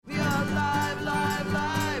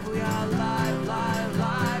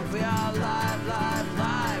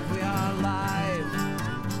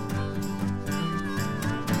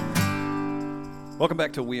Welcome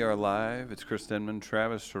back to We Are Live. It's Chris Denman,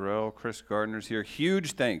 Travis Terrell, Chris Gardner's here.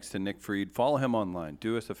 Huge thanks to Nick Freed. Follow him online.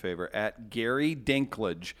 Do us a favor at Gary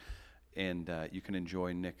Dinklage. And you can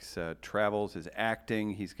enjoy Nick's travels, his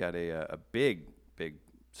acting. He's got a big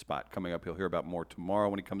spot coming up. You'll hear about more tomorrow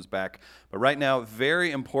when he comes back. But right now,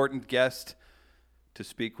 very important guest to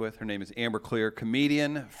speak with. Her name is Amber Clear,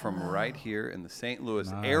 comedian from right here in the St.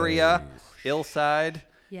 Louis area, Hillside.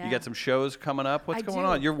 Yeah. You got some shows coming up. What's going do.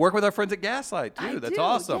 on? You're working with our friends at Gaslight, too. That's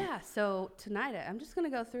awesome. Yeah, so tonight, I'm just going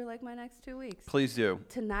to go through like my next 2 weeks. Please do.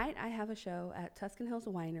 Tonight, I have a show at Tuscan Hills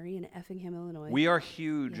Winery in Effingham, Illinois. We are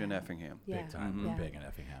huge in Effingham. Yeah. Big time. Yeah. Big in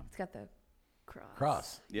Effingham. It's got the cross.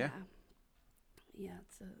 Cross. Yeah. Yeah,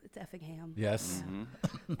 it's Effingham. Yes. Yeah.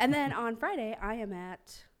 And then on Friday, I am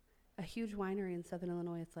at a huge winery in Southern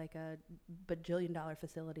Illinois. It's like a bajillion-dollar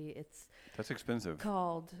facility. It's That's expensive.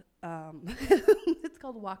 called it's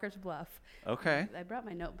called Walker's Bluff. Okay. I brought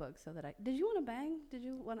my notebook so that Did you want to bang? Did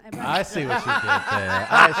you want? I see what you did there.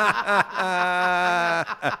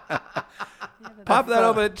 Pop that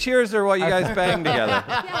open. Cheers her while you guys bang together.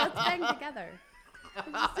 Yeah, let's bang together. I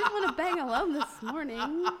just didn't want to bang alone this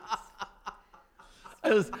morning.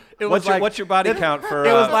 What's your body count for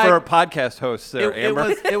like- for podcast hosts there,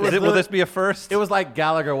 Amber? Will this be a first? It was like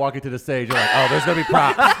Gallagher walking to the stage. You're like, oh, there's going to be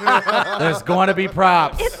props. There's going to be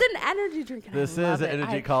props. It's an energy drink. And This I love is an it.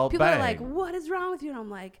 energy called People Bang. are like, what is wrong with you? And I'm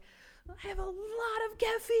like, I have a lot of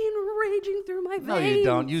caffeine raging through my veins. No, you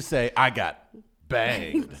don't. You say, I got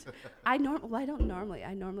banged. I don't normally.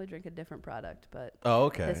 I normally drink a different product, but Oh,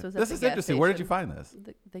 okay. This was at This the is gas interesting. Where did you station. find this?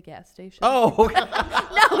 The gas station. Oh, okay.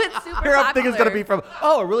 No, it's super Here I'm thinking it's going to popular. be from,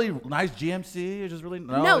 a really nice GMC. It's just really,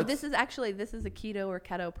 No, it's- this is a keto or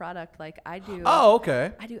keto product. Like I do. Oh,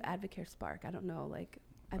 okay. I do Advocare Spark. I don't know. Like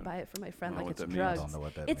I buy it for my friend. know Like what it's that means. drugs. I don't know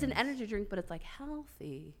what that It's an means. energy drink, but it's like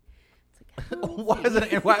healthy. It's like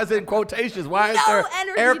Why is it in quotations? Why is No there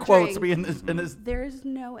energy air quotes drink. being in this? There is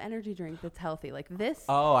no energy drink that's healthy. Like this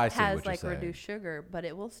Oh, I see has what you're like saying. reduced sugar, but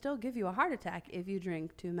it will still give you a heart attack if you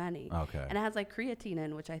drink too many. Okay. And it has like creatine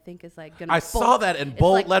in, which I think is like gonna. I saw that in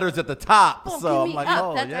bold letters at the top, so bulking I'm me like, up.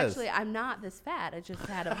 oh, That's yes. actually I'm not this fat. I just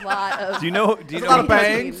had a lot of. Do you know? a lot of creatine.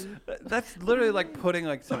 bangs. That's literally like putting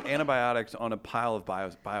like some antibiotics on a pile of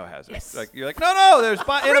biohazards. Yes. Like you're like, no, there's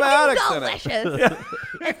antibiotics in it.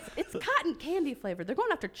 Delicious. It's cotton candy flavored. They're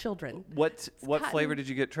going after children. What cotton. flavor did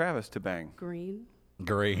you get Travis to bang? Green.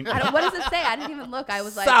 Green. What does it say? I didn't even look. I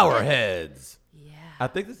was like Sour heads. Yeah, I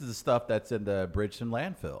think this is the stuff that's in the Bridgeton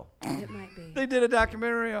landfill. it might be. They did a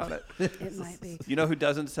documentary on it. It might be. You know who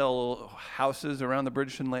doesn't sell houses around the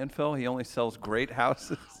Bridgeton landfill? He only sells great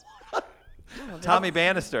houses. Tommy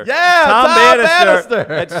Bannister. Yeah, Tom Tom Bannister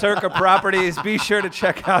Bannister. at Circa Properties. Be sure to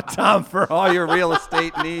check out Tom for all your real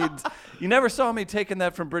estate needs. You never saw me taking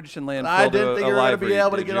that from Bridgeton landfill. I to didn't think a you were going to be library,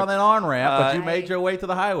 able to did get you? on that on ramp, but you I- made your way to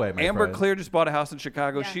the highway, my Amber friend. Clear just bought a house in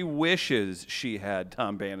Chicago. Yeah. She wishes she had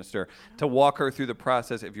Tom Bannister to walk her through the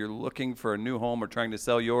process. If you're looking for a new home or trying to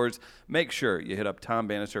sell yours, make sure you hit up Tom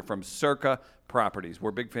Bannister from Circa Properties.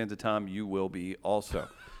 We're big fans of Tom. You will be also.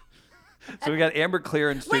 So we got Amber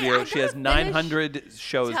Clear in studio. I She has gotta finish 900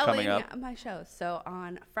 shows coming up. My shows. So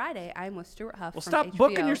on Friday, I'm with Stuart Huff. Well, from stop HBO.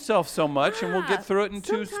 booking yourself so much, and we'll Ah, get through it in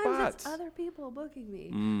two sometimes spots. It's other people booking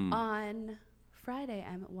me. On Friday,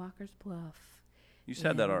 I'm at Walker's Bluff. You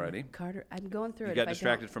said that in already. Carter. I'm going through You it. got if I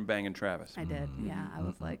distracted don't- from banging Travis. I did. Yeah, I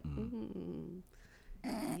was like.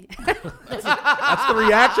 That's the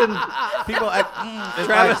reaction. People,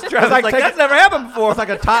 Travis like like, that's never happened before. It's like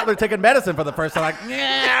a toddler taking medicine for the first time. Like,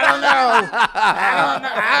 yeah, I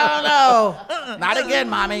don't know. Not again,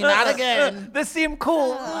 mommy. Not again. This seemed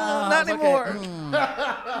cool. Not anymore.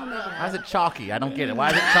 Why is it chalky? I don't get it. Why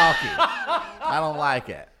is it chalky? I don't like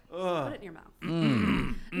it. Put it in your mouth.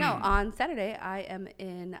 No, on Saturday I am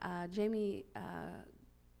in. Jamie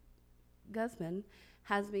Guzman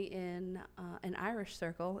has me in an Irish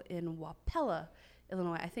circle in Wapella,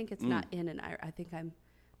 Illinois. I think it's not in an Irish. I think I'm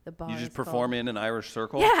the bar. You just is called- perform in an Irish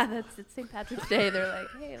circle? Yeah, it's St. Patrick's Day. They're like,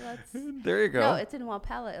 hey, let's. There you go. No, it's in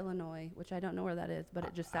Wapella, Illinois, which I don't know where that is, but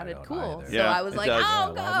it just sounded don't cool. either. So Yeah, I was it like, does.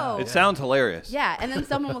 I'll Yeah, why not? go. It sounds hilarious. Yeah, and then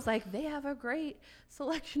someone was like, they have a great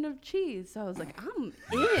selection of cheese. So I was like, I'm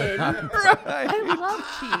in. I love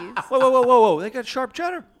cheese. Whoa. They got sharp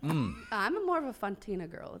cheddar. I'm more of a Fontina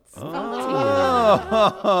girl. It's The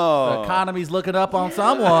Oh. economy's looking up on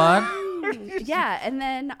someone. Fontina. Yeah, and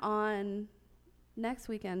then on next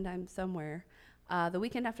weekend, I'm somewhere. The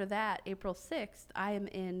weekend after that, April 6th, I am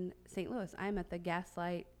in St. Louis. I'm at the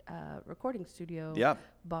Gaslight recording studio Yep.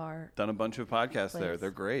 bar. Done a bunch of podcasts there. place.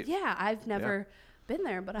 They're great. Yeah, I've never been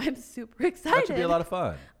there, but I'm super excited. That should be a lot of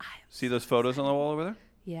fun. See those photos on the wall over there?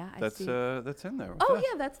 Yeah, I That's see. that's in there. with Oh us.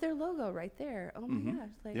 yeah, that's their logo right there. Oh my gosh!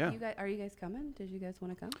 Like, Yeah. you guys, are you guys coming? Did you guys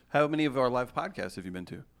want to come? How many of our live podcasts have you been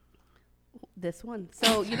to? This one.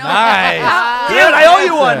 So you know. Nice. Dude, I owe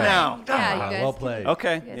you one now. Yeah, you guys. well can- played.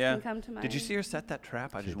 Okay, You guys yeah. can come to my. Did you see her set that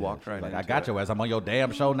trap? I just walked right Like, into I got it. your ass. I'm on your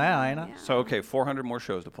damn show now, ain't I? Yeah. So, okay, 400 more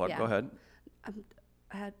shows to plug. Yeah. Go ahead.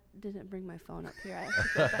 Didn't bring my phone up here. I have to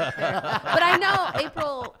go back there. But I know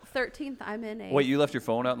April 13th. I'm in a. Wait, you left your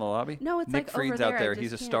phone out in the lobby? No, it's Nick like over Fried's there. out I there. just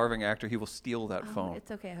He's a can't- starving actor. He will steal that Oh, phone.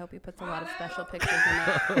 it's okay. I hope he puts a lot of special pictures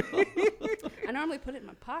in it. I normally put it in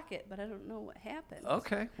my pocket, but I don't know what happened.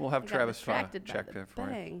 Okay, we'll have I got Travis distracted by check the that for you.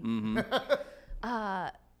 bang. Mm-hmm.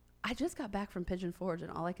 I just got back from Pigeon Forge,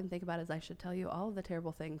 and all I can think about is I should tell you all of the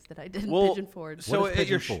terrible things that I did in Well, Pigeon Forge. so What is at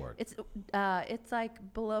your Pigeon Forge? It's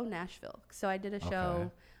like below Nashville. So I did a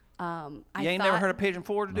show. I You ain't never thought- heard of Pigeon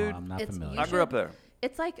Forge, No, dude? I'm not It's familiar. I grew up there.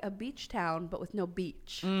 It's like a beach town, but with no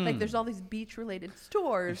beach. Like there's all these beach-related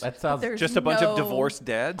stores. That but sounds- there's Just a bunch of no- divorced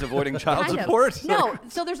dads avoiding child Kind of. support? No,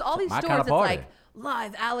 so there's all these My stores. kinda It's party. like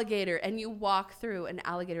live alligator, and you walk through an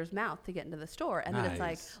alligator's mouth to get into the store, and then it's like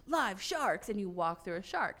Nice. live sharks, and you walk through a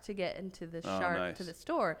shark to get into the shark nice. to the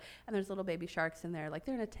store, and there's little baby sharks in there, like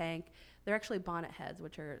they're in a tank. They're actually bonnet heads,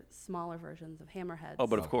 which are smaller versions of hammerheads. Oh,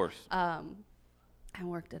 but of course. I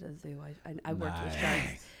worked at a zoo. I worked with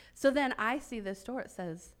sharks. So then I see this store. It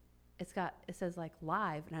says like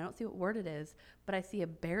live, and I don't see what word it is, but I see a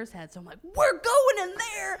bear's head. So I'm like, we're going in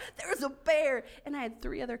there. There's a bear. And I had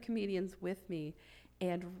 3 other comedians with me,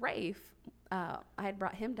 and Rafe, I had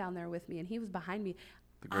brought him down there with me, and he was behind me.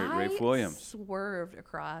 The great Rafe Williams. Swerved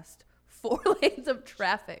across 4 lanes of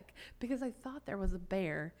traffic because I thought there was a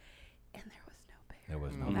bear, and there was no bear. There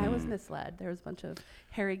was no. I was misled. There was a bunch of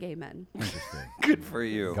hairy gay men. Interesting. Good for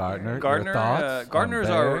you. Gardner, your Gardner, thoughts Gardner's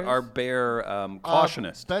on our, bears? our bear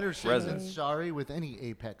cautionist. Better safe than resident. sorry with any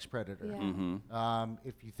apex predator. Yeah. Mm-hmm.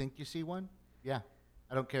 If you think you see one, yeah.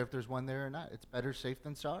 I don't care if there's one there or not. It's better safe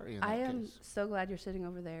than sorry in I that am case. so glad you're sitting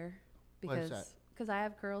over there Why is because that? I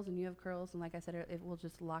have curls and you have curls, and like I said, it will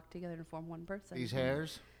just lock together and form one person. These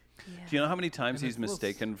hairs. Yeah. Do you know how many times And he's it's little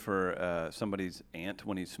mistaken for somebody's aunt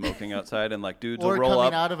when he's smoking outside and like dudes Or will roll coming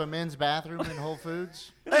up? out of a men's bathroom in Whole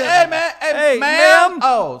Foods. Hey, man. Hey, ma'am.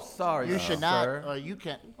 Oh, sorry. You should not. sir. You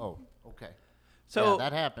can't. Oh, okay. So yeah,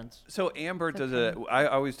 that happens. So Amber It's does okay. I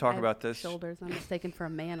always I talk have about this. Shoulders. I'm mistaken for a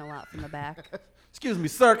man a lot from the back. Excuse me,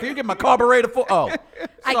 sir. Can you get my carburetor for? Oh,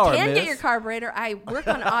 I sorry, can miss. get your carburetor. I work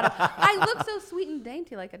on auto. I look so sweet and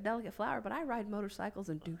dainty like a delicate flower, but I ride motorcycles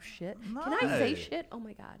and do shit. Can I say Nice. shit? Oh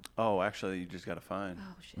my god. Oh, actually, you just got to find.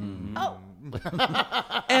 Oh shit. Mm-hmm.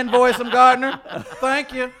 Oh. Invoice him, Gardner.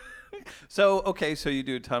 Thank you. So, okay, so you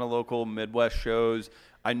do a ton of local Midwest shows.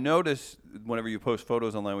 I notice whenever you post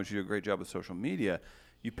photos online, which you do a great job with social media,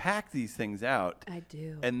 you pack these things out. I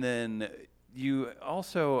do. And then you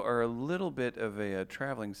also are a little bit of a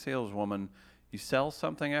traveling saleswoman. You sell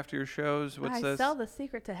something after your shows. What's I this? sell the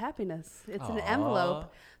secret to happiness. It's an Aw.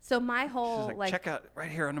 envelope. So my She's whole like, check out right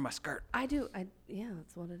here under my skirt. Yeah,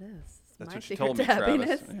 that's what it is. It's That's my what she secret told to me, Travis.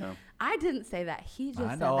 happiness. Yeah. I didn't say that. He just I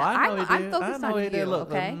said know. that. I know I'm he did. focused I know on he did. you, Look,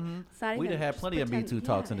 okay? It's not We'd even have had just plenty of Me pretend- Too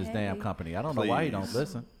talks in yeah, this damn hey. company. I don't know why you don't Please.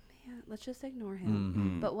 listen. Yeah, let's just ignore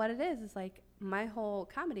him. But what it is like my whole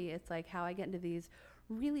comedy. It's like how I get into these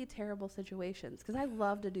really terrible situations because I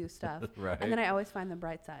love to do stuff, Right. and then I always find the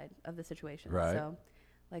bright side of the situation. Right. So,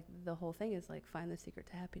 like the whole thing is like find the secret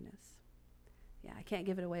to happiness. Yeah, I can't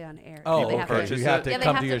give it away on air. Oh, They have to- purchase You have it. to yeah, they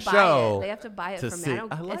come have to your buy show. It. They have to buy it to from see. me. I I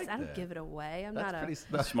don't, like I don't that. give it away. I'm That's not pretty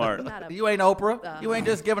a, Smart. I'm not a, You ain't Oprah. You ain't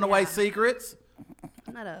just giving away yeah. secrets.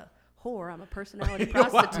 I'm not a whore. I'm a personality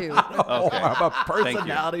prostitute. Oh, I'm a you.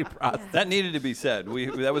 personality prostitute. That needed to be said.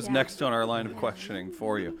 That was Yeah. next on our line of questioning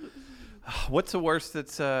for you. What's the worst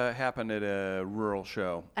that's happened at a rural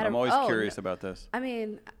show? At I'm a- always oh, curious no. about this. I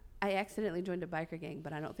mean, I accidentally joined a biker gang,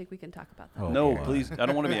 but I don't think we can talk about that. Oh, No, boy. please. I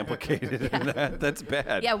don't want to be implicated in that. That's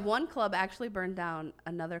bad. Yeah, one club actually burned down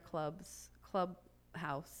another clubhouse. I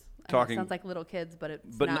know it Talking- sounds like little kids, but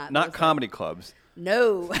it's But not. not Those are- comedy clubs.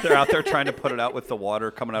 No, They're out there trying to put it out with the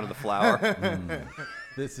water coming out of the flower.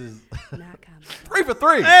 This is not comedy. 3 for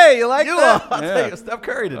 3. Hey, you like that? I'll Yeah. take a Steph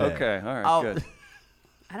Curry today. Okay, all right, I'll- good.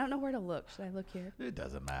 I don't know where to look. Should I look here? It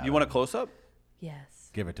doesn't matter. You want a close up? Yes.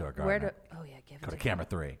 Give it to her, Where Gardner. to? Oh yeah, give it. Go to to camera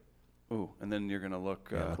 3. Ooh, and then you're gonna look.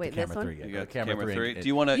 Yeah, look Wait, to this camera one? 3. Yeah, You go got to camera 3. Do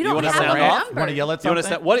you want to? You You want don't to have sound a off? number. Want to yell at You want to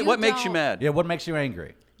something? sound? What You makes you don't- mad? Yeah, what makes you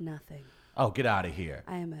angry? Nothing. Oh, get out of here.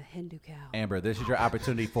 I am a Hindu cow. Amber, this is your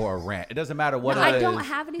opportunity for a rant. It doesn't matter what No, it I is. don't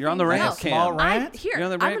have anything. You're on the to rant sell. cam. Small rant? Here, You're on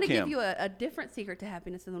the I'm rant going to cam. give you a different secret to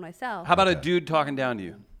happiness than I sell. How about a dude talking down to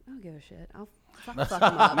you? I don't give a shit. I'll fuck him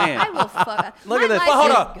up. Man. I will fuck. Look my at this. life But hold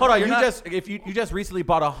is on, hold on. good. You just recently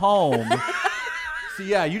bought a home. So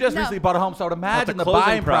yeah, you just No. recently bought a home, so I would imagine the closing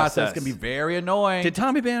buying process process. can be very annoying. Did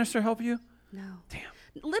Tommy Bannister help you? No. Damn.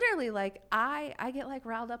 Literally, like I get like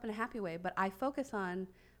riled up in a happy way, but I focus on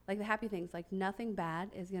like the happy things. Like nothing bad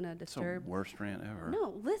is gonna It's the disturb. worst rant ever.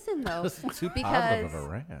 No, listen though, This is too positive because of a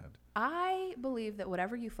rant. I believe that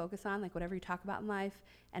whatever you focus on, like whatever you talk about in life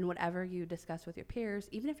and whatever you discuss with your peers,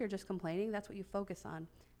 even if you're just complaining, that's what you focus on,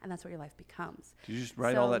 and that's what your life becomes. Did you just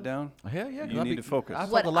write all So- that down? Yeah, yeah. 'cause You I need to focus. I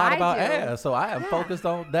What talk a lot I about do- ass, so I am Yeah. focused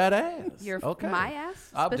on that ass. Your okay. my ass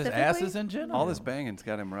Just specifically. asses in general. All this banging's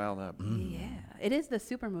got him riled up. Yeah, it is the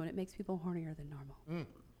supermoon. It makes people hornier than normal.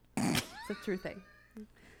 It's a true thing.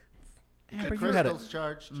 Your you had a- crystals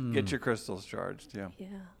charged. Get your crystals charged. Yeah.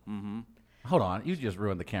 Yeah. Hold on, you just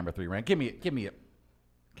ruined the camera 3 rant. Give me a.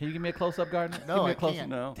 Can you give me a close up, Gardner? No, give me I a close can't.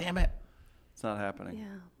 No, Damn it. it's not happening.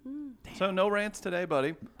 Yeah. So no rants today,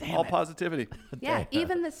 buddy. All it. positivity. Yeah, Damn.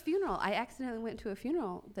 even this funeral. I accidentally went to a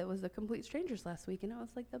funeral that was the complete strangers last week, and it was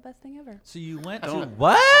like the best thing ever. So you went to Don't-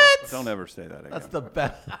 what? Don't ever say that again. That's the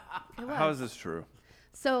best. It How was. is this true?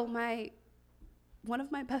 So one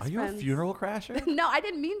of my best Are you a friends. funeral crasher? No, I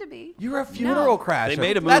didn't mean to be. You're a funeral crasher. They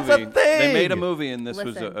made a movie. That's a thing. They made a movie, and this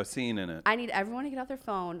was Listen. a scene in it. I need everyone to get out their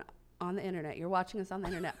phone on the internet. You're watching us on the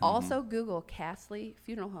internet. Also, Google Castley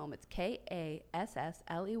Funeral Home. It's Kassley.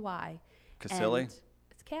 Casilli? And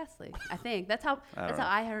it's Castley. I think that's how don't how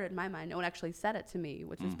I heard it in my mind. No one actually said it to me,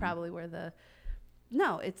 which is probably where the.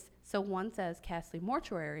 No, it's so one says Castley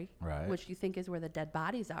Mortuary, Right. which you think is where the dead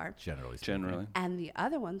bodies are, Generally speaking. Generally. and the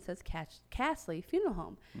other one says Castley Funeral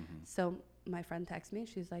Home. So my friend texts me.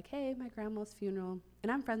 She's like, "Hey, my grandma's funeral,"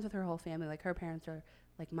 and I'm friends with her whole family. Like her parents are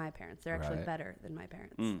like my parents. They're actually Right. better than my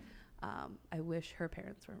parents. Mm. I wish her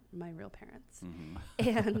parents were my real parents.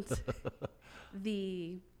 And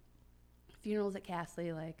the funeral's at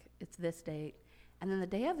Castley, like it's this date, and then the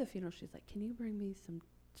day of the funeral, she's like, "Can you bring me some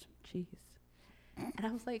cheese?" And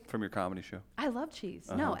I was like, From your comedy show. I love cheese.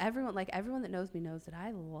 No, everyone that knows me knows that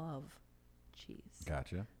I love cheese.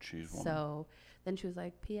 Gotcha. She's one. So then she was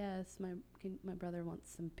like, "P.S. My brother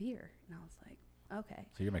wants some beer," and I was like, "Okay."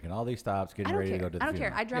 So you're making all these stops, I getting don't ready care. to go to the I don't care.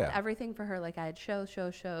 funeral. I dropped Yeah. everything for her. Like I had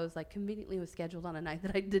shows. Like conveniently was scheduled on a night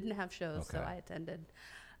that I didn't have shows, so Okay. I attended.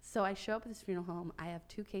 So I show up at this funeral home. I have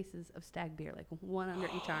 2 cases of Stag beer, like one under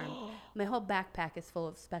each arm. My whole backpack is full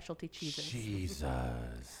of specialty cheeses.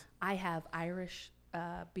 Jesus. I have Irish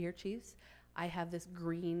beer cheese. I have this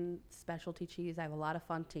green specialty cheese. I have a lot of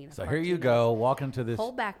Fontina. So here you Fontinas. go, walk into this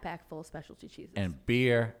Whole backpack full of specialty cheeses. and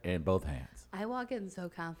beer in both hands. I walk in so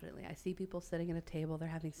confidently. I see people sitting at a table. They're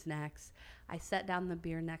having snacks. I set down the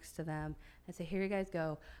beer next to them. I say, "Here you guys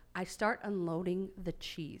go." I start unloading the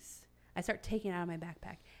cheese. I start taking it out of my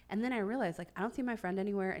backpack. And then I realize, like, I don't see my friend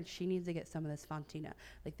anywhere, and she needs to get some of this Fontina.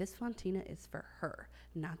 Like, this Fontina is for her,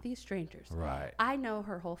 not these strangers. Right. I know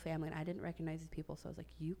her whole family, and I didn't recognize these people, so I was like,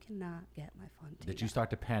 "You cannot get my Fontina." Did you start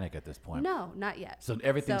to panic at this point? No, not yet. So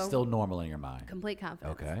everything's So- still normal in your mind. Complete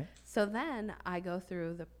confidence. Okay. So then I go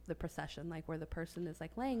through the procession, like where the person is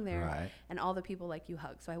like laying there, Right. and all the people like you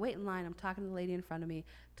hug. So I wait in line. I'm talking to the lady in front of me,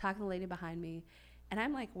 talking to the lady behind me, and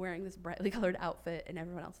I'm like wearing this brightly colored outfit, and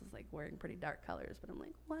everyone else is like wearing pretty dark colors. But I'm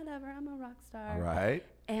like, whatever. I'm a rock star. Right.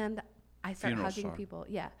 And I start Funeral hugging star. people.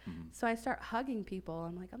 Yeah. So I start hugging people.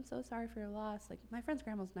 I'm like, "I'm so sorry for your loss." Like my friend's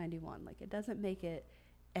grandma's 91. Like it doesn't make it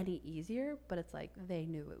any easier, but it's like they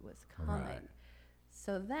knew it was coming. Right.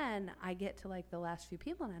 So then I get to like the last few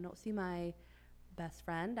people, and I don't see my best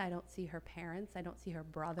friend. I don't see her parents. I don't see her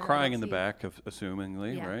brother. I Crying don't in the see- back, of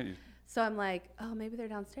assumingly, Yeah. right? So I'm like, "Oh, maybe they're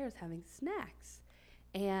downstairs having snacks."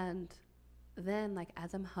 And then like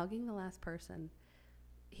as I'm hugging the last person,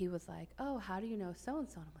 he was like, "Oh, how do you know so and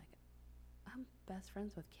so?" And I'm like, "I'm best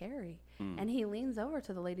friends with Carrie." And he leans over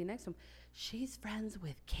to the lady next to him. "She's friends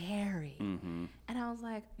with Carrie." Mm-hmm. And I was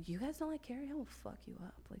like, "You guys don't like Carrie? I will fuck you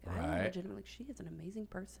up." Like I Right. legitimately, like, she is an amazing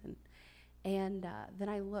person. And then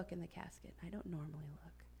I look in the casket. I don't normally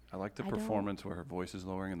look. I like the I don't- performance where her voice is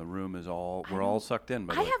lowering and the room is all, I we're all don't- sucked in.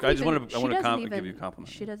 By the I way. haven't I just even- wanted to, she doesn't give you a even-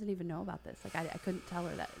 compliment. She doesn't even know about this. Like I couldn't tell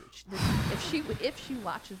her that. If she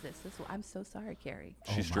watches this, I'm so sorry, Carrie.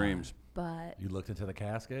 She Oh, my. streams. But You looked into the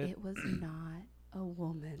casket? it was not a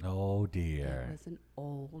woman. Oh, It dear. was an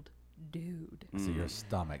old dude. So your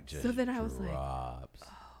stomach just So then I was like, drops.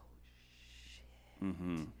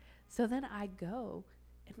 Mm-hmm. So then I go,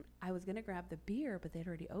 and I was gonna grab the beer, but they'd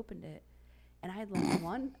already opened it, and I had left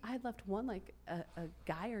one. I had left one like a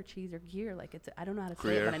Geyer cheese or gear, like it's. I don't know how to say it,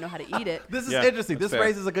 Gruyere. but I know how to eat it. This is Yeah, interesting. that's This fair.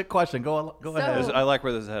 raises a good question. Go So- ahead. I like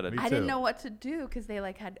where this is headed. Me I didn't too. know what to do because they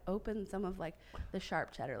like had opened some of like the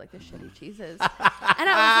sharp cheddar, like the shitty cheeses, and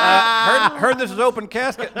I was like, Heard this is open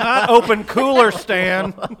casket, not open cooler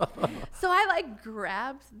stand. So I like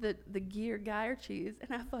grabbed the gear Geyer cheese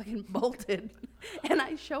and I fucking bolted. And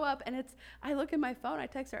I show up and I look at my phone. I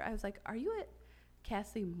text her. I was like, "Are you at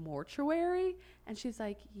Castley Mortuary?" And she's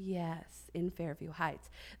like, "Yes, in Fairview Heights."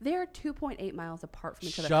 They're 2.8 miles apart from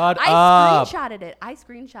each other. Shut up. I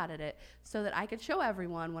screenshotted it so that I could show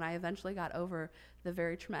everyone when I eventually got over the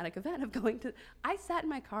very traumatic event of going to. I sat in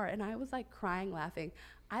my car and I was like crying, laughing.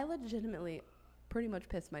 I legitimately pretty much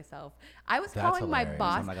pissed myself. I was That's calling my hilarious.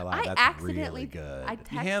 boss. I'm not gonna lie, I that's accidentally. really good. I You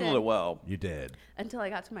texted handled it well. You did. until I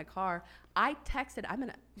got to my car. I texted. I'm in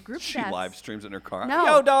a group She chat. live streams in her car. No.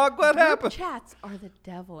 Yo, dog, what Group happened? chats are the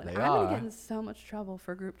devil. And They I'm going are. to get in so much trouble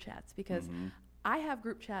for group chats because I have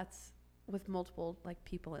group chats with multiple like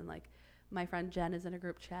people, and like my friend Jen is in a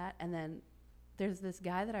group chat, and then there's this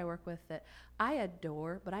guy that I work with that I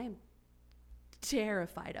adore, but I am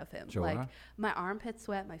terrified of him. Sure. Like my armpits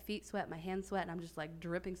sweat, my feet sweat, my hands sweat, and I'm just like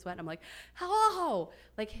dripping sweat. And I'm like, hello.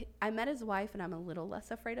 Like I met his wife and I'm a little less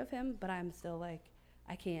afraid of him, but I'm still like,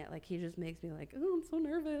 I can't. Like he just makes me like, oh, I'm so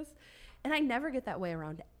nervous. And I never get that way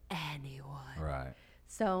around anyone. Right.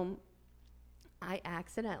 So I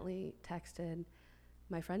accidentally texted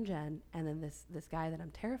my friend Jen and then this guy that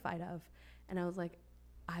I'm terrified of. And I was like,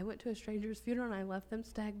 I went to a stranger's funeral and I left them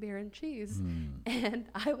stag beer and cheese. And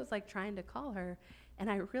I was like trying to call her. And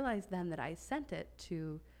I realized then that I sent it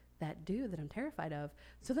to that dude that I'm terrified of.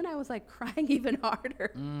 So then I was like crying even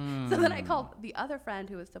harder. So then I called the other friend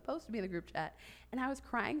who was supposed to be in the group chat. And I was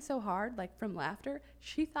crying so hard, like from laughter,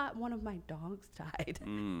 she thought one of my dogs died.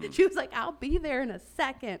 She was like, I'll be there in a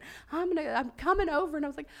second. I'm coming over. And I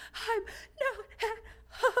was like, I'm not at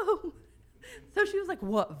home. So she was like,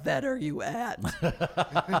 what vet are you at?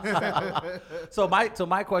 So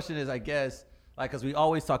my question is, I guess, like, because we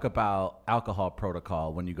always talk about alcohol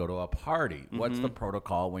protocol when you go to a party. What's the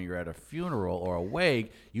protocol when you're at a funeral or a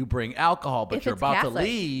wake? You bring alcohol, but If you're it's about Catholic, to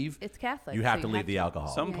leave. it's Catholic, You so have to you leave have the to. alcohol.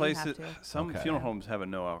 Some Yeah, you places, have to. some Okay. funeral homes have a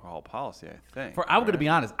no alcohol policy, I think. I'm going to right? be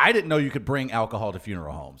honest. I didn't know you could bring alcohol to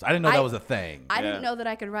funeral homes. I didn't know that was a thing. I Yeah. didn't know that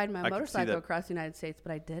I could ride my I could see motorcycle that. across the United States,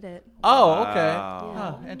 but I did it. Oh, okay.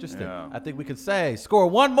 Wow. Huh, interesting. Yeah. I think we could say score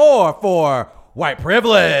one more for white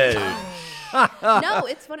privilege. No,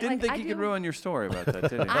 it's funny. Didn't like, think I you do, could ruin your story about that,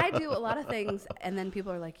 did you? I do a lot of things, and then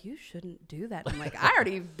people are like, "You shouldn't do that." I'm like, "I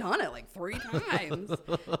already done it like 3 times."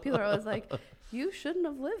 People are always like, "You shouldn't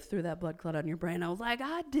have lived through that blood clot on your brain." I was like,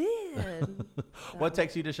 "I did." What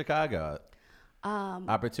takes you to Chicago?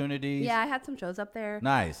 Opportunities? Yeah, I had some shows up there.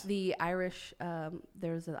 Nice. The Irish,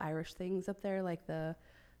 there's the Irish things up there, like the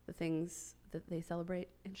things that they celebrate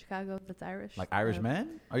in Chicago. That's Irish. Like Irish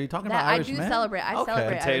men? Are you talking That about Irish I do men? celebrate. I Okay.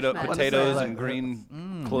 celebrate Irish men. Potatoes Like- and green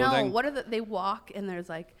No, clothing. what are they walk and there's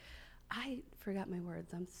like, I forgot my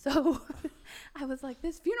words. I'm so, I was like,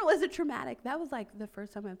 this funeral isn't traumatic. That was like the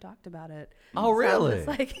first time I've talked about it. Oh, So really? it's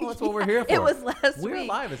like, Well, that's what we're yeah, here for. It was last We're week.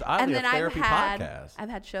 Live is oddly a therapy podcast. I've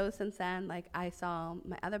had shows since then. Like I saw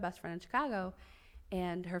my other best friend in Chicago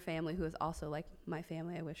and her family, who is also like my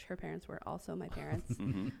family. I wish her parents were also my parents.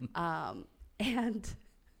 And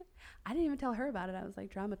I didn't even tell her about it. I was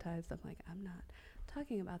like traumatized. I'm like, I'm not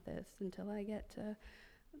talking about this until I get to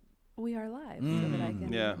We Are Live so that I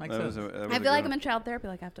can. Yeah, Makes that was sense. a, that was I a feel good like one. I'm in child therapy.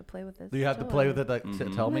 Like I have to play with this. Do you have to play with it? Like,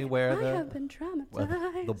 tell I'm me like, where I have been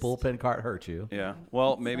traumatized. the bullpen cart hurt you. Yeah.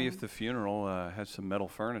 Well, maybe if the funeral has some metal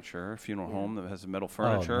furniture, a funeral home that has some metal Oh,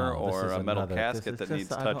 furniture, no, this or is a metal another- casket this that is needs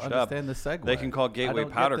just- I don't touched up, understand the segue. they can call I Gateway don't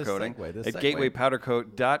get Powder this Coating. segue. This At segue-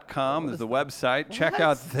 gatewaypowdercoat.com is the website. Check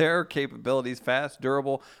out their capabilities. Fast,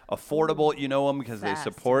 durable, affordable. You know them because they Fast,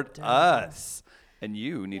 support durable. us. And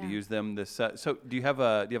you need to Yeah. use them this. So do you have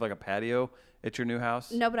like a patio at your new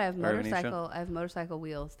house? No, but I have Or a Venetian? motorcycle. I have motorcycle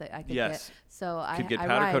wheels that I could Yes. get. So Could get I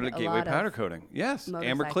powder ride coated a at Gateway lot of Powder Coating. Yes, Amber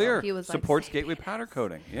motorcycle. Clear He was like, supports "Say Gateway yes." Powder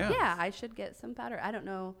Coating. Yeah. Yeah, I should get some powder. I don't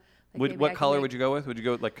know. Like maybe I What can color get- would you go with? Would you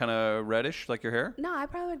go with like kind of reddish, like your hair? No, I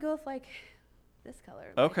probably would go with like this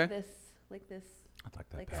color. Okay. Like this. I like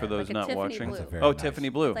that. Like better. For those like a not Tiffany watching. blue. That's a very Oh, nice- Tiffany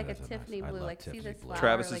blue. It's like a That's Tiffany nice. I blue. love Like see Tiffany this blue. flower.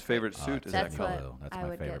 Travis's like, favorite Oh, suit is Tiffany that blue. color. That's I my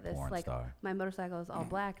would favorite get this. porn Like star. my motorcycle is all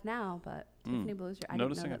black now, but Tiffany blue is your. I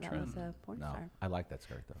Noticing didn't know a that was trend. a porn No, star. I like that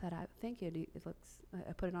skirt though. That I thank you. It looks.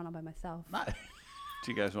 I put it on all by myself.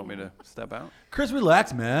 Do you guys want me to step out? Chris,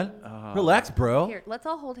 relax, man. Relax, bro. Here, let's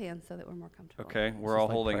all hold hands so that we're more comfortable. Okay, we're is all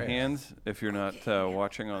like holding prayer. hands. If you're not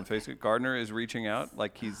watching on Facebook, Gardner is reaching out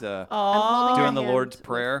like he's I'm holding Doing your the Lord's hand with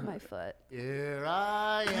Prayer. My foot. Here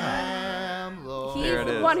I am, Lord. He's There it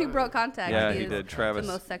the is. one who broke contact. Yeah, He he is did. Travis.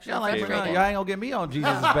 The most sexually Y'all ain't frustrated. gonna get me on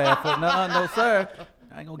Jesus' bad foot. No, sir.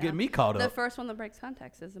 I ain't gonna get me caught The up. first one that breaks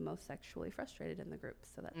contacts is the most sexually frustrated in the group.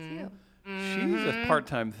 So that's Mm. you. she's a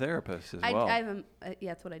part-time therapist as well. I yeah,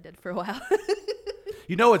 that's what I did for a while.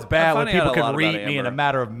 You know it's bad when finding out people a lot can about read me in a Amber.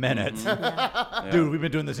 matter of minutes. Dude, we've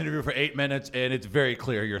been doing this interview for 8 minutes, and it's very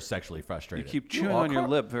clear you're sexually You frustrated. keep chewing are on your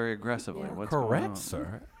lip very aggressively. Yeah. What's going on? correct,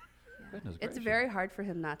 sir. Goodness It's gracious. very hard for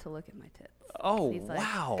him not to look at my tits. Oh, He's like-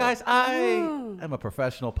 wow. Guys, I am a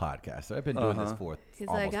professional podcaster. I've been doing this for He's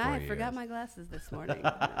almost like, 4 I years. forgot my glasses this morning.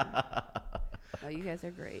 Oh, you guys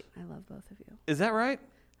are great. I love both of you. Is that right?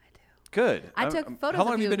 I do. Good. I took photos How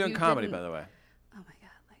long of have you you been and doing you comedy, didn't- by the way? Oh my God,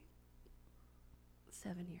 like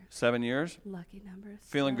 7 years. 7 years? Lucky numbers.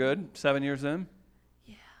 Feeling good? 7 years in?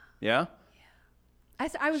 Yeah. Yeah?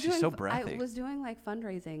 I was She's doing. so breathy. I was doing like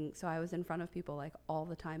fundraising, so I was in front of people like all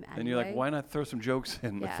the time. Anyway. And you're like, why not throw some jokes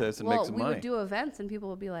in with Yeah. this and well, make some we money? would do events, and people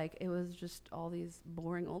would be like, it was just all these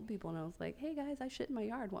boring old people, and I was like, hey guys, I shit in my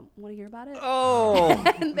yard. Want to hear about it? Oh.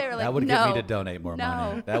 And they were like, That would no. get me to donate more no.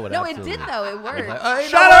 money. That would no, it absolutely. did though. It worked.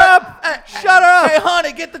 Shut up! Shut up! Hey,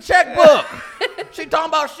 honey, get the checkbook. She talking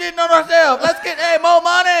about shitting on herself. Let's get more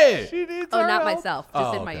money. She needs Oh, our not help. myself,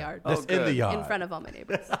 just in my okay. yard, Just in the good. yard. in front of all my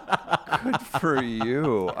neighbors. Good for you.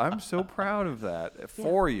 I'm so proud of that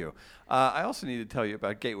for you. I also need to tell you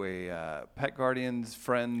about Gateway Pet Guardians,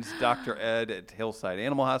 friends. Dr. Ed at Hillside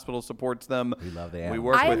Animal Hospital supports them. We love the We animals.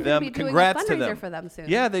 work I am with gonna them. be doing a Congrats to fundraiser them. for them soon.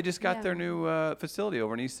 Yeah, they just got Yeah. their new facility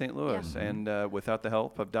over in East St. Louis. And without the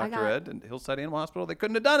help of Dr. got- Ed and Hillside Animal Hospital, they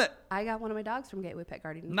couldn't have done it. I got one of my dogs from Gateway Pet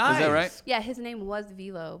Guardians. Nice. Is that right? Yeah, his name was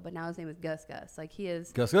Velo, but now his name is Gus Gus. Like he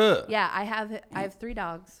is. Good. Yeah, I have 3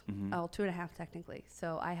 dogs. Mm-hmm. Oh, 2.5 technically.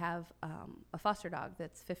 So I have a foster dog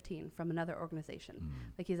that's 15 from another organization.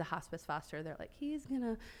 Like he's a hospice foster. They're like, he's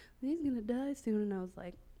gonna die soon, and I was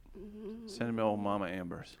like, Send him to old Mama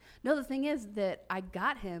Amber's. no. The thing is that I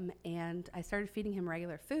got him and I started feeding him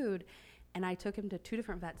regular food, and I took him to 2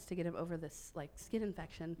 different vets to get him over this like skin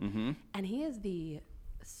infection. Mm-hmm. And he is the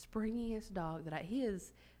springiest dog that he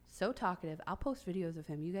is so talkative. I'll post videos of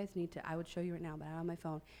him. You guys need to. I would show you right now, but I don't have my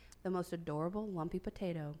phone. The most adorable lumpy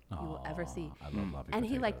potato you will ever see. I love lumpy And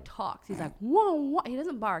he like potatoes. talks. He's like, whoa, whoa. He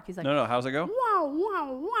doesn't bark. He's like, No, how's it go? wow,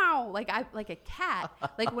 wow, wow. Like a cat.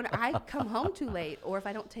 Like when I come home too late, or if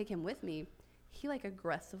I don't take him with me, he like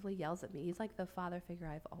aggressively yells at me. He's like the father figure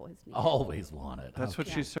I've always needed. Always wanted. That's what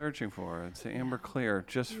Yeah. she's searching for. It's Amber Clear,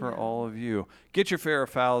 just for all of you. Get your fair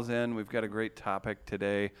fouls in. We've got a great topic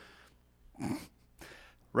today.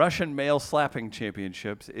 Russian male slapping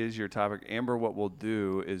championships is your topic. Amber, what we'll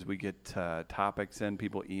do is we get topics in,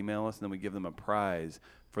 people email us, and then we give them a prize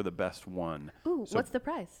for the best one. Ooh, So what's the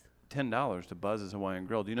price? $10 to Buzz's Hawaiian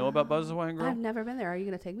Grill. Do you know about Buzz's Hawaiian Grill? I've never been there. Are you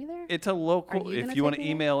going to take me there? It's a local. Are you If gonna you want to take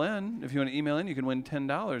me? email in, you can win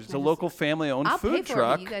 $10. It's a Nice. local family-owned I'll food pay for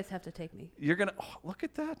truck. it, but you guys have to take me. You're gonna look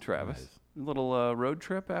at that, Travis. A little road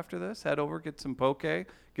trip after this. Head over, get some poke,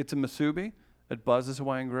 get some masubi at Buzz's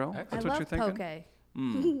Hawaiian Grill. That's I what love you're thinking. poke.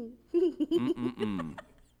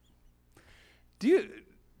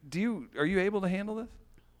 Are you able to handle this?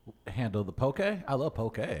 Handle the poke? I love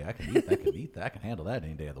poke. I can eat that. I can handle that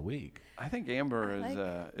any day of the week. I think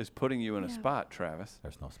Amber is putting you in a Yeah. spot, Travis.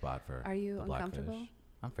 There's no spot for. Are you the blackfish. uncomfortable?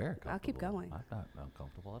 I'm very comfortable. I'll keep going. I'm not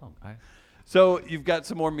uncomfortable. I So you've got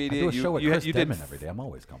some more do media. a show with Chris did Denman every day. I'm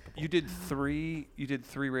always comfortable. You did three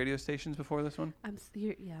radio stations before this one. I'm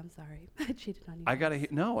sorry. I cheated on you. I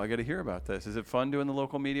gotta hear about this. Is it fun doing the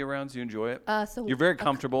local media rounds? Do you enjoy it? So You're very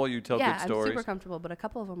comfortable. You tell yeah, good stories. I'm super comfortable, but a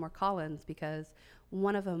couple of them were call-ins because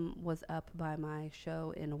one of them was up by my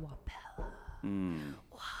show in Wapella.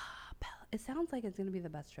 Wapella. It sounds like it's going to be the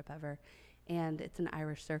best trip ever, and it's an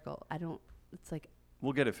Irish circle. It's like,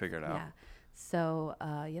 We'll get it figured out. yeah. So,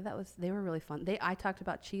 they were really fun. I talked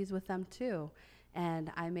about cheese with them too, and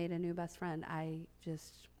I made a new best friend.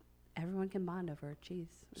 Everyone can bond over cheese.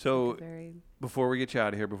 It's So, like a very, before we get you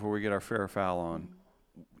out of here, before we get our fair or foul on,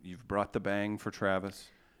 you've brought the bang for Travis.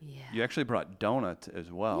 yeah. You actually brought donuts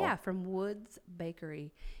as well. Yeah, from Woods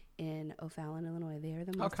Bakery in O'Fallon, Illinois. They are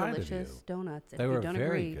the most kind of delicious you. donuts. And They if were you don't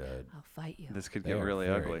very agree, good. I'll fight you. This could They get were really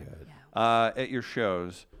very ugly. good. Yeah. At your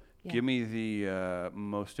shows, Yeah. give me the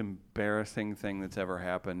most embarrassing thing that's ever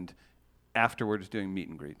happened afterwards doing meet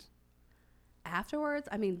and greets. Afterwards,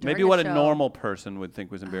 I mean, during Maybe the what a show- normal person would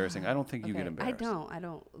think was embarrassing. I don't think you get Okay, embarrassed. I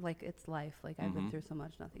don't. Like, it's life. Like, I've Mm-hmm. been through so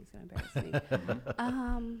much, nothing's going to embarrass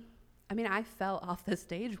me. I mean, I fell off the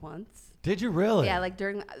stage once. Did you really? Yeah, like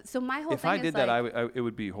during, so my whole If thing I is did like, that, it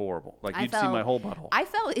would be horrible. Like I you'd see fell- my whole butthole. I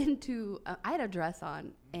fell into, I had a dress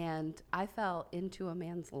on, and I fell into a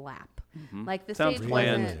man's lap. Like the Sounds stage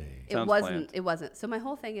planned. wasn't. It Sounds wasn't. planned. It wasn't. So my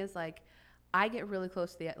whole thing is like, I get really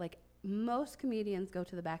close to the like. Most comedians go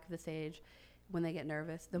to the back of the stage when they get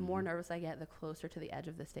nervous. The more nervous I get, the closer to the edge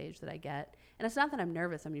of the stage that I get. And it's not that I'm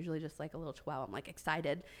nervous. I'm usually just like a little chihuahua. I'm like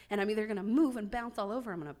excited, and I'm either gonna move and bounce all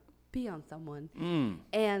over. I'm gonna pee on someone. Mm.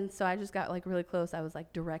 And so I just got like really close. I was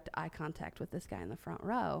like direct eye contact with this guy in the front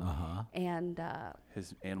row. Uh-huh. And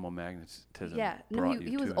His animal magnetism. yeah, no, brought he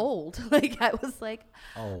you was to him. old. Like I was like,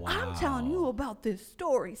 Oh, wow. I'm telling you about this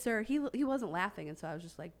story, sir. He wasn't laughing, and so I was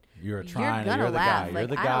just like, You're gonna trying. You're the laugh. guy. You're Like,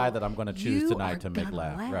 the I guy don't- that I'm going to choose you tonight are to make gonna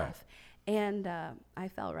laugh. Right. And I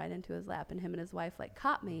fell right into his lap, and him and his wife like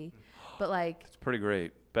caught me, but like. It's pretty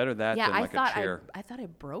great. Better that Yeah, than I like thought a chair. I thought I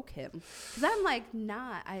broke him, because I'm like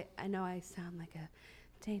not. I know I sound like a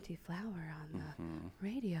dainty flower on the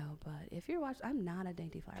radio, but if you're watching, I'm not a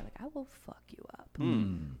dainty flower. Like I will fuck you up.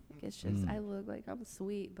 Like, it's just I look like I'm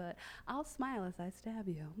sweet, but I'll smile as I stab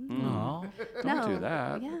you. Aw. Don't do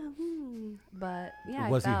that. Yeah, but yeah.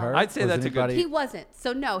 Was I he fell. hurt? I'd say Was that's a good- anybody- He wasn't.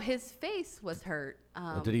 So no, his face was hurt.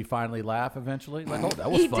 Did he finally laugh eventually? Like, oh, that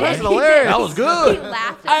was He fun. did. That's He hilarious. did. That was good. He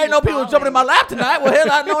laughed at I didn't me know people were jumping in my falling. lap tonight. Well,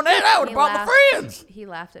 hell, I'd known that. I would have He brought my laughed- friends. He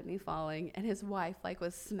laughed at me falling, and his wife like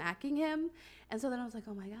was smacking him, and so then I was like,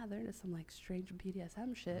 "Oh my god, they're into some like strange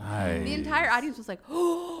BDSM shit." The entire Nice. audience was like,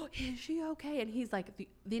 "Oh, is she okay?" And he's like,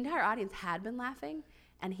 the entire audience had been laughing,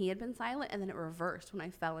 and he had been silent, and then it reversed when I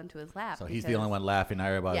fell into his lap. So he's the because- only one laughing. Now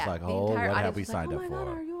everybody's yeah, like, the oh, entire what have audience we was like, signed "Oh up my God,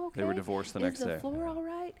 for? are you okay? They were divorced the Is next the day." floor all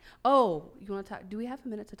right? Oh, you want to talk? Do we have a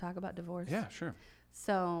minute to talk about divorce? Yeah, sure.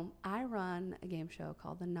 So I run a game show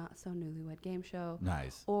called the Not So Newlywed Game Show.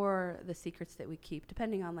 Nice. Or the secrets that we keep,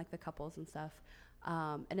 depending on like the couples and stuff.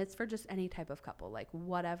 And it's for just any type of couple, like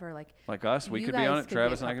whatever, like Like us, we you could be on guys it. could be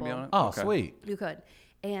Travis a and I could be couple. on it. Oh, Okay. sweet. you could.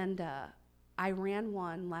 And I ran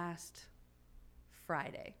one last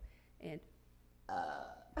Friday, and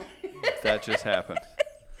That just happened.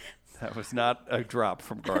 That was not a drop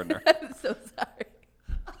from Gardner. I'm so sorry.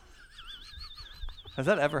 Has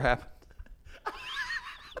that ever happened?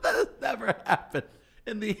 That has never happened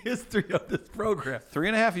in the history of this program.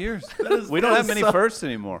 3.5 years. is- We don't that have is many so- firsts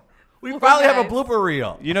anymore. We Well, finally have a guys. blooper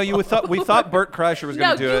reel. You know, we thought Bert Kreischer was No,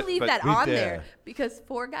 going to do you it, leave but that we on did. there because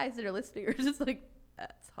 4 guys that are listening are just like,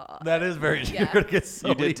 that's hot. That is very. Yeah. You're gonna get so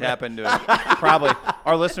you did many- tap into it. Probably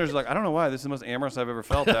our listeners are like, I don't know why. This is the most amorous I've ever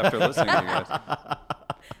felt after listening to you guys.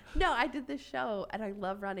 No, I did this show and I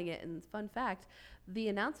love running it. And fun fact, the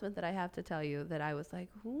announcement that I have to tell you that I was like,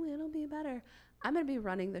 ooh, it'll be better. I'm going to be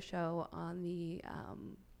running the show on the.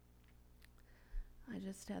 I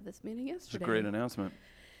just had this meeting It's a yesterday. great announcement.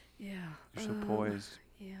 Yeah. You're so poised,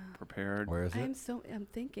 Yeah. prepared. Where is it? I'm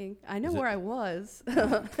thinking. I know Is it- where I was.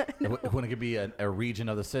 When it could be a region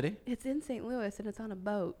of the city. It's in St. Louis and it's on a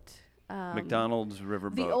boat. McDonald's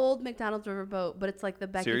Riverboat. The old McDonald's riverboat, but it's like the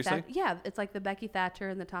Becky Seriously? Thatcher. Yeah, it's like the Becky Thatcher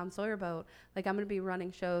and the Tom Sawyer boat. Like I'm gonna be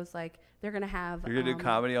running shows. Like they're gonna have. You're gonna do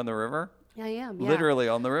comedy on the river? I am. Yeah. Literally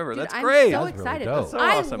on the river. Dude, That's I'm great. so That's really excited. dope. That's so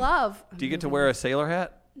I awesome. love. Do you get to wear a sailor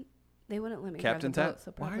hat? They wouldn't let me. Captain's drive the hat? boat,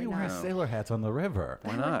 so Why are probably you wearing not. sailor hats on the river?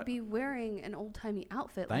 Why I not? would be wearing an old timey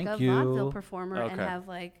outfit Thank like a you. vaudeville performer and Okay. have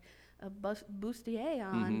like a bustier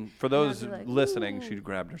on. Mhm. For and I'd those be like, listening, "Ooh." she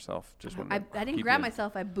grabbed herself. Just I wanted to didn't keep grab you-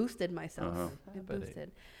 myself. I boosted myself. I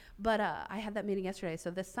boosted. But I had that meeting yesterday.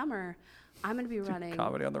 So this summer, I'm going to be running.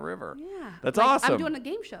 comedy on the river. Yeah. That's Like, awesome. I'm doing the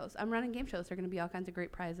game shows. I'm running game shows. There are going to be all kinds of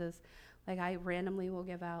great prizes. Like I randomly will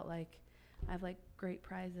give out like, I have like great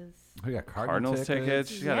prizes. We got Cardinals tickets.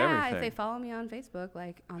 She's got yeah, everything. if they follow me on Facebook,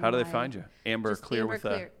 like on How do they my- find you? Amber just Clear Amber with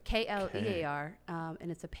Clear, a Klear,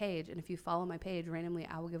 and it's a page. And if you follow my page, randomly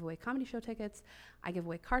I will give away comedy show tickets. I give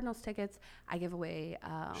away Cardinals tickets. I give away.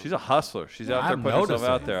 She's a hustler. She's out there I'm putting herself out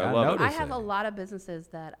noticing. there. I I'm love I it. noticing. have a lot of businesses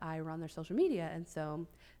that I run their social media, and so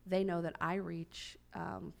they know that I reach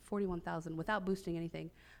 41,000 without boosting anything.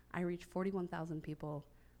 I reach 41,000 people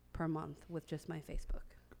per month with just my Facebook.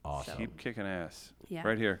 Awesome. So Keep kicking ass. Yeah.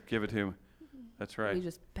 Right here. Give it to me. That's right. we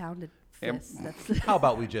just pounded Am- fists. That's How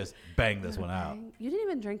about we just bang this one out? You didn't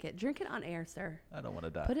even drink it. Drink it on air, sir. I don't want to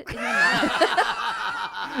die. Put it in your mouth.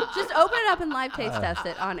 Just open it up and live taste test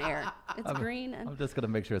it on air. It's green and. I'm just gonna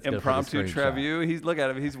make sure it's good Impromptu for the screenshot. Trevu. He's look at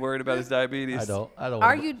him. He's worried about his diabetes. I don't. Are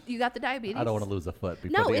wanna, you got the diabetes? I don't want to lose a foot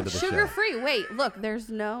before No, the end it's of the sugar show. free. Wait, look, there's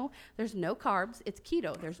no carbs. It's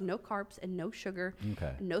keto. There's no carbs and no sugar.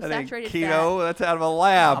 Okay. No That ain't saturated keto. fat. That's out of a I'm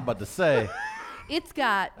lab. about to say It's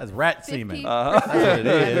got that's rat 50% semen. Uh-huh. That's what it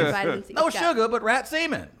is. vitamin C. No It's got- sugar, but rat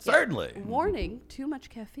semen. Certainly. Warning, too much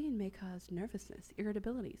caffeine may cause nervousness,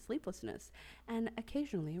 irritability, sleeplessness, and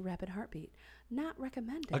occasionally rapid heartbeat. Not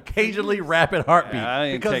recommended. for Occasionally use. rapid heartbeat. Yeah, I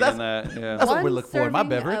ain't because taking that's, that. Yeah. that's what we One look for in my serving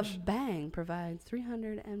beverage. of Bang provides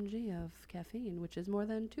 300 mg of caffeine, which is more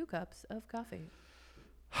than 2 cups of coffee.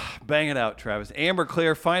 Bang it out, Travis. Amber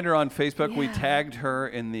Clear, find her on Facebook. We Yeah. tagged her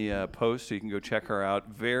in the post, so you can go check her out.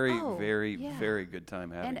 Very, Oh, very, yeah. very good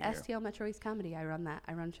time having And you here. STL Metro East Comedy. I run that.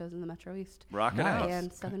 I run shows in the Metro East. Rocking Nice. out.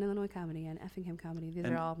 And Southern Illinois Comedy and Effingham Comedy. These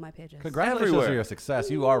And are all my pages. Congratulations Everywhere. on your success.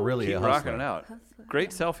 You are really Keep a rocking hustler. it out. Hustler,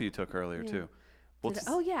 Great yeah. selfie you took earlier, Yeah. too. Well,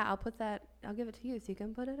 Oh yeah, I'll put that. I'll give it to you so you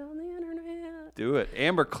can put it on the internet. do it.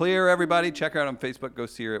 Amber Clear, everybody. Check her out on Facebook. Go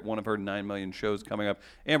see her at one of her 9 million shows coming up.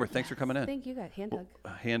 Amber, thanks for coming in. Thank you guys. Hand hug.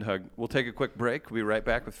 Hand hug. We'll take a quick break. We'll be right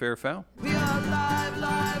back with Fair or Foul. We are live,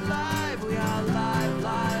 live, live. We are live,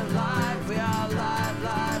 live, live. We are live,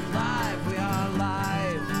 live, live. We are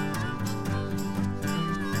live.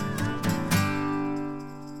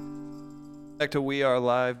 Back to We Are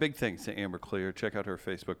Live. Big thanks to Amber Clear. Check out her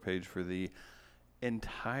Facebook page for the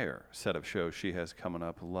entire set of shows she has coming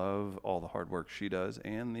up. Love all the hard work she does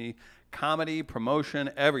and the comedy,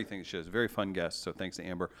 promotion, everything she does. Very fun guest. So thanks to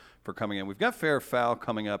Amber for coming in. We've got Fair or Foul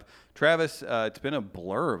coming up. Travis, it's been a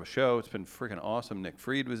blur of a show. It's been freaking awesome. Nick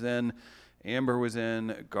Freed was in. Amber was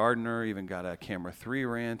in. Gardner even got a Camera 3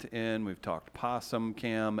 rant in. We've talked possum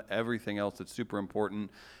cam, everything else that's super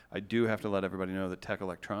important. I do have to let everybody know that Tech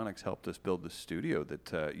Electronics helped us build the studio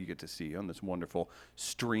that you get to see on this wonderful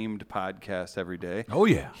streamed podcast every day. Oh,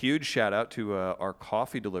 yeah. Huge shout out to our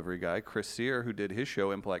coffee delivery guy, Chris Sear, who did his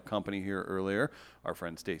show, Impolite Company, here earlier. Our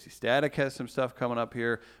friend Stacy Static has some stuff coming up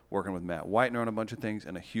here, working with Matt Whitener on a bunch of things,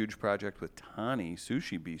 and a huge project with Tani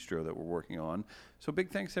Sushi Bistro that we're working on. So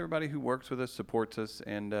big thanks to everybody who works with us, supports us,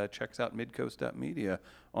 and checks out midcoast.media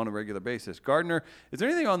on a regular basis. Gardner, is there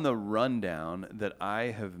anything on the rundown that I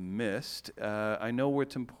have missed? I know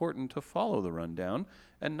it's important to follow the rundown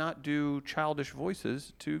and not do childish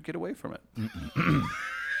voices to get away from it.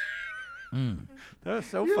 That was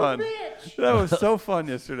so fun. That was so fun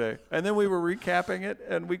yesterday. And then we were recapping it,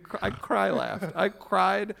 and I laughed. I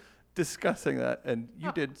cried discussing that, and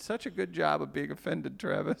you did such a good job of being offended,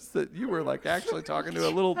 Travis, that you were like actually talking to a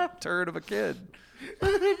little turd of a kid.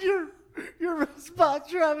 Your response,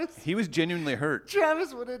 Travis. He was genuinely hurt.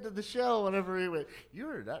 Travis went into the show whenever he went, you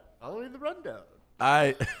were not following the rundown.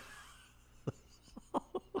 I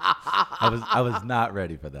was not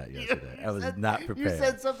ready for that yesterday. I was not prepared. You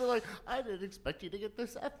said something like, I didn't expect you to get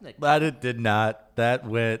this ethnic. But it did not. That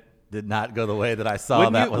did not go the way that I saw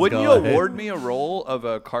that was Wouldn't going. you award me a role of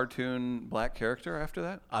a cartoon black character after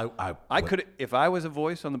that? I Could, if I was a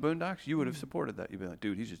voice on the Boondocks, you would have supported that. You'd be like,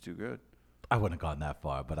 dude, he's just too good. I wouldn't have gone that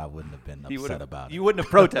far, but I wouldn't have been upset about it. You wouldn't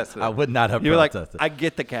have protested. I would not have You were like, protested. I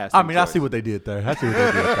get the casting. I mean, I choice. see what they did there. I see what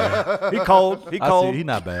they did there. He cold. He I cold. see. He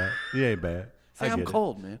not bad. He ain't bad. Say I I'm get it.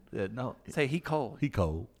 cold, man. Yeah, no, Say he cold. he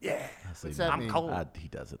cold. Yeah. I see. What's that I'm mean? cold. He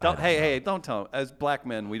does it. Don't, hey, don't tell him. As black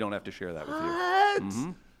men, we don't have to share that with you.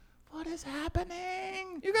 What? What is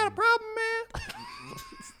happening? You got a problem, man?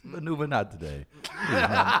 Maneuver not today.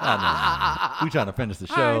 We trying to finish the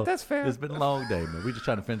show. All right, that's fair. It's been a long day, man. We just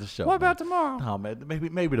trying to finish the show. What about man. tomorrow? No, man.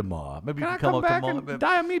 Maybe tomorrow. Maybe Can you I can come come up back tomorrow. and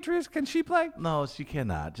Diometrius, can she play? No, she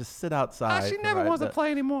cannot. Just sit outside. She for never right wants to now. play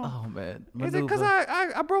anymore. Oh man. Is it because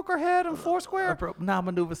I broke her head on Foursquare? Nah,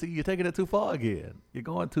 Maneuver. See, you're taking it too far again. You're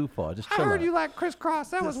going too far. Just I chill heard out. you like crisscross.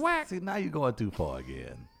 That was Just- whack. See, now you're going too far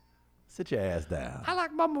again. Sit your ass down. I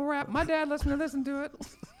like mumble rap. My dad lets me listen to it.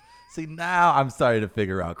 See, now I'm starting to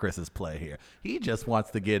figure out Chris's play here. He just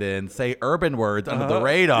wants to get in, say urban words under the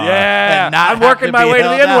radar. Yeah, and not I'm have working to my be way to the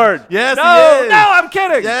held out. N-word. Yes, No, he is. no, I'm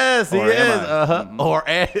kidding. Yes, he Or am is. I? Or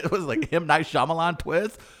it was like him, Night Shyamalan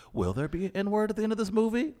twist. Will there be an N-word at the end of this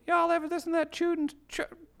movie? Y'all ever listen to that chewed and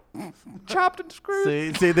chopped and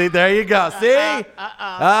screwed? See, there you go. See?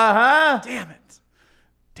 Uh-huh. Damn it.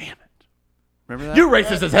 Damn it. Remember that? You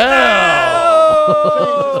racist as hell.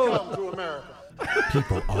 Come to America.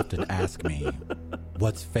 People often ask me,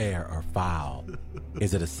 what's fair or foul?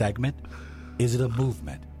 Is it a segment? Is it a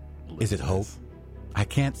movement? Is it hope? I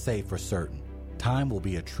can't say for certain. Time will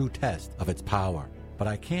be a true test of its power. But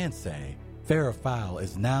I can say, Fair or Foul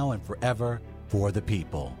is now and forever for the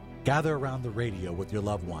people. Gather around the radio with your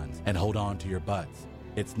loved ones and hold on to your butts.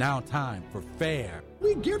 It's now time for Fair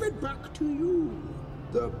We give it back to you,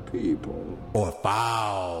 the people. or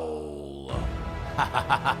Foul.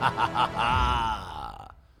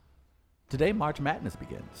 Today, March Madness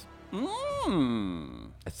begins.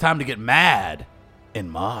 Mm. It's time to get mad in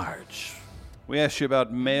March. We asked you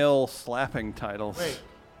about male slapping titles. Wait.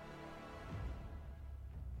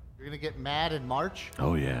 You're going to get mad in March?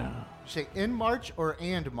 Oh, yeah. You say in March or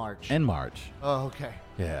and March? In March. Oh, okay.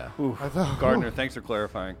 Yeah. I thought, Gardner, thanks for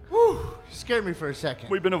clarifying. Whew, you scared me for a second.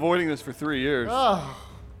 We've been avoiding this for 3 years. Oh.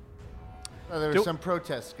 Oh, there Do- was some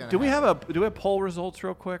protests going to do we have poll results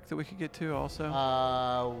real quick that we could get to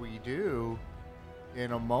also? We do.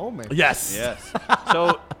 in a moment. Yes. Yes.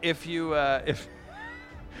 So if you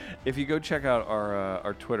go check out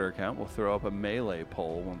our Twitter account, we'll throw up a melee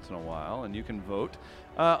poll once in a while, and you can vote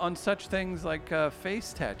on such things like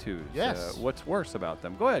face tattoos. Yes. What's worse about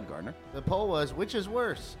them? Go ahead, Gardner. The poll was, which is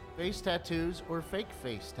worse, face tattoos or fake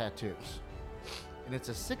face tattoos? And it's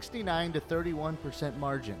a 69 to 31%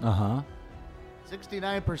 margin. Uh-huh.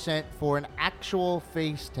 69% for an actual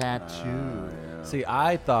face tattoo. See,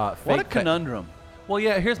 I thought What a fake conundrum. Well,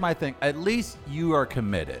 yeah, here's my thing. At least you are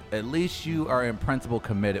committed. At least you are in principle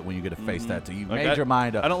committed when you get a face tattoo. You Like, made your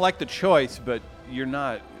mind up. I don't like the choice, but you're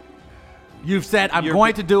not. You've said, I'm You're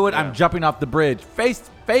going be- to do it. yeah. I'm jumping off the bridge.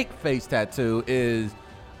 Fake face tattoo is,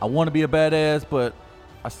 I want to be a badass, but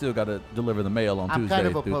I still got to deliver the mail on I'm Tuesday kind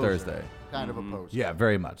of a through poser. Thursday. Kind of a poser. Yeah,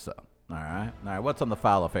 very much so. All right. What's on the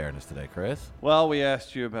file of fairness today, Chris? Well, we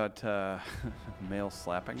asked you about male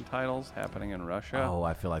slapping titles happening in Russia. Oh,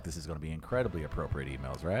 I feel like this is going to be incredibly appropriate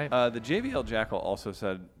emails, right? The JVL Jackal also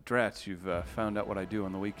said, Drats, you've found out what I do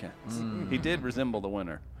on the weekends. He did resemble the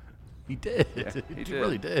winner. he did. he He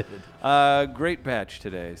really did. Great batch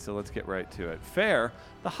today, so let's get right to it. Fair,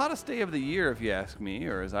 the hottest day of the year, if you ask me,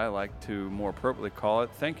 or as I like to more appropriately call it,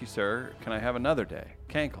 thank you, sir. Can I have another day?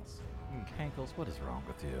 Cankles. Cankles, what is wrong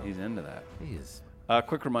with you? He's into that. He is.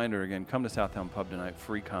 Quick reminder again, come to Southtown Pub tonight,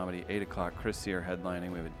 free comedy, 8 o'clock, Chris Sear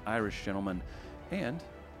headlining. We have an Irish gentleman and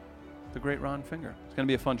the great Ron Finger. It's going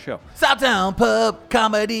to be a fun show. Southtown Pub,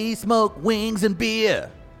 comedy, smoke, wings, and beer.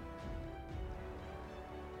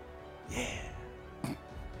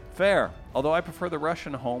 Fair, although I prefer the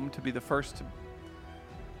Russian home to be the first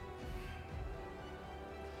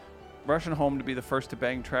to...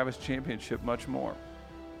 bang Travis Championship much more.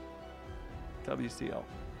 WCL.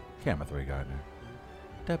 Camera 3, Gardner.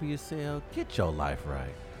 WCL, get your life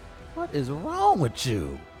right. What is wrong with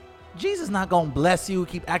you? Jesus not going to bless you.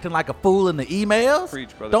 Keep acting like a fool in the emails.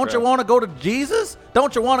 Preach, Brother Don't you Trav. want to go to Jesus?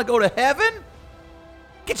 Don't you want to go to heaven?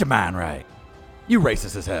 Get your mind right. You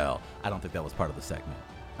racist as hell. I don't think that was part of the segment.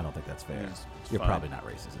 I don't think that's fair. It's You're fine. probably not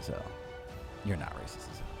racist as hell. You're not racist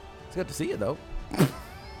as hell. It's good to see you, though.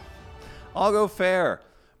 I'll go fair.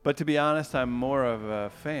 But to be honest, I'm more of a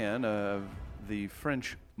fan of the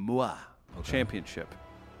French Moi Championship.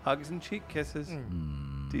 Hugs and cheek kisses.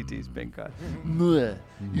 TT's big cut.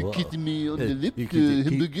 You kissed me on the lip,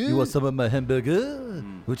 You want some of my hamburger?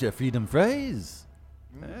 With your freedom phrase?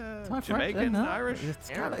 My Jamaican, friend, Irish. It's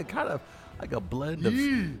kind of like a blend of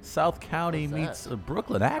South County What's meets that? a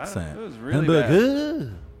Brooklyn accent. it was really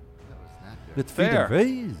hamburger. With Fair.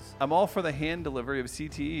 freedom phrase. I'm all for the hand delivery of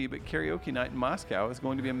CTE, but karaoke night in Moscow is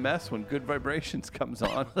going to be a mess when Good Vibrations comes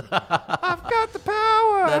on. I've got the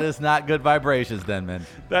power. That is not good vibrations, Denman.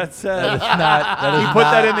 That's That is not. he put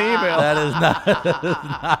that in the email. That is not. That is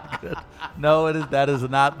not good. No, it is. That is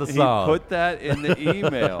not the He song. put that in the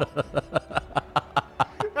email.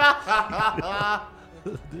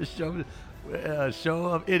 This show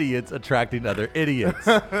of idiots attracting other idiots.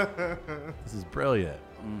 This is brilliant.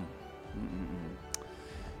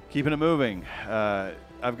 Keeping it moving.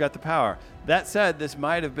 I've got the power. That said, this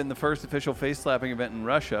might have been the first official face slapping event in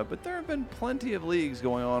Russia, but there have been plenty of leagues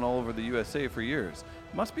going on all over the USA for years.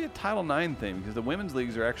 It must be a Title IX thing because the women's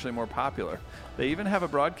leagues are actually more popular. They even have a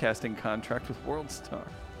broadcasting contract with WorldStar.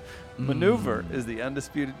 Maneuver is the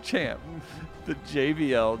undisputed champ, the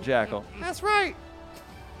JVL Jackal. That's right.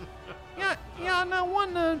 Yeah, no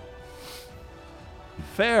wonder.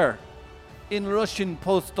 Fair. In Russian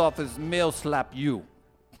post office, mail slap you.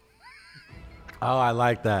 Oh, I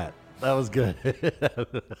like that. That was good. Mail.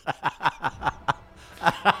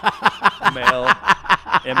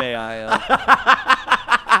 M-A-I-L.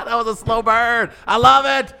 That was a slow burn. I love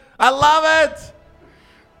it. I love it.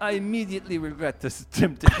 I immediately regret this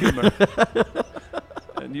attempt at humor.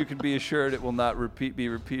 And you can be assured it will not be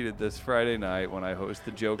repeated this Friday night when I host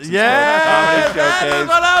the Jokes and Yes, Comedy that Showcase is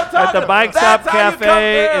what I'm at talking the Bike about. Stop That's how you Cafe come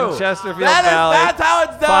in through. Chesterfield That is- Valley. that's how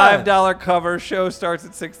it's done. $5 cover. Show starts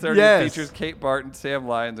at 6:30. Yes. Features Kate Barton, Sam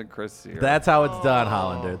Lyons, and Chris Sear. That's how it's done,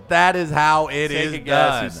 Hollander. That is how it Take is a guess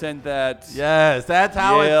done. who sent that. Yes, that's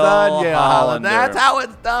how it's Yale done, yeah, Hollander. Hollander. That's how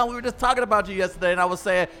it's done. We were just talking about you yesterday, and I was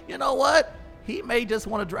saying, you know what? He may just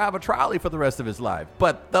want to drive a trolley for the rest of his life.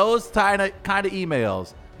 But those kind of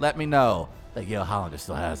emails, let me know that Yale Hollander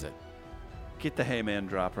still has it. Get the Hey Man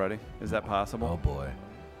drop ready. Is that possible? Oh, boy.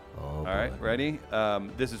 Oh, All right, ready?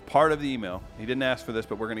 This is part of the email. He didn't ask for this,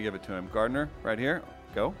 but we're going to give it to him. Gardner, right here.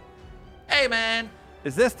 Go. Hey, man.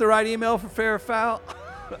 Is this the right email for Fair or Foul?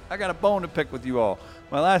 I got a bone to pick with you all.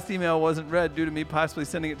 My last email wasn't read due to me possibly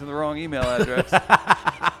sending it to the wrong email address.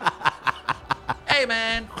 Hey,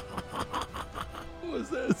 man. Who is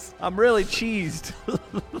this? I'm really cheesed.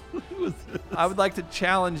 Who is this? I would like to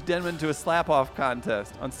challenge Denman to a slap-off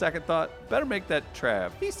contest. On second thought, better make that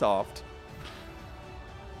Trav. He's soft.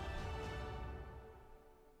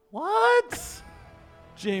 What?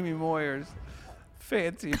 Jamie Moyers.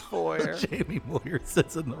 Fancy foyer. Jamie Moyer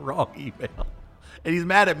sits in the wrong email. And he's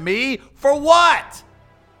mad at me for what?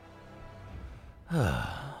 That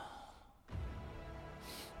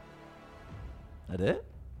it?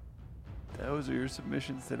 Those are your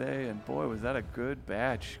submissions today, and boy, was that a good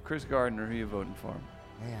batch. Chris Gardner, who you voting for?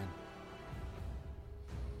 Man.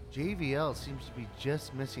 JVL seems to be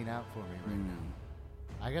just missing out for me right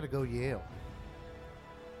now. I got to go Yale.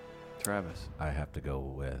 Travis. I have to go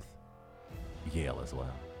with Yale as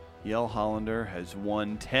well. Yale Hollander has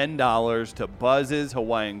won $10 to Buzz's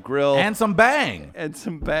Hawaiian Grill. And some bang. And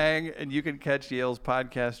some bang. And you can catch Yale's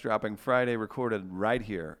podcast dropping Friday, recorded right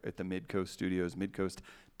here at the Midcoast Studios.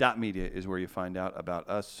 Midcoast.media is where you find out about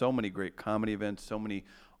us. So many great comedy events, so many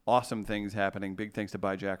awesome things happening. Big thanks to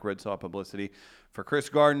Buy Jack Red Saw Publicity. For Chris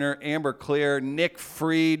Gardner, Amber Clear, Nick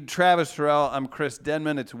Freed, Travis Terrell, I'm Chris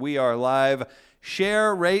Denman. It's We Are Live.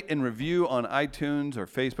 Share, rate, and review on iTunes or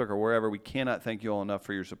Facebook or wherever. We cannot thank you all enough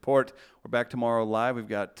for your support. We're back tomorrow live. We've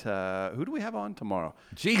got, who do we have on tomorrow?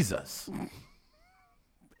 Jesus.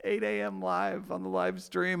 8 a.m. live on the live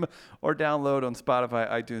stream or download on Spotify,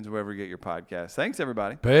 iTunes, wherever you get your podcasts. Thanks,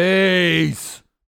 everybody. Peace.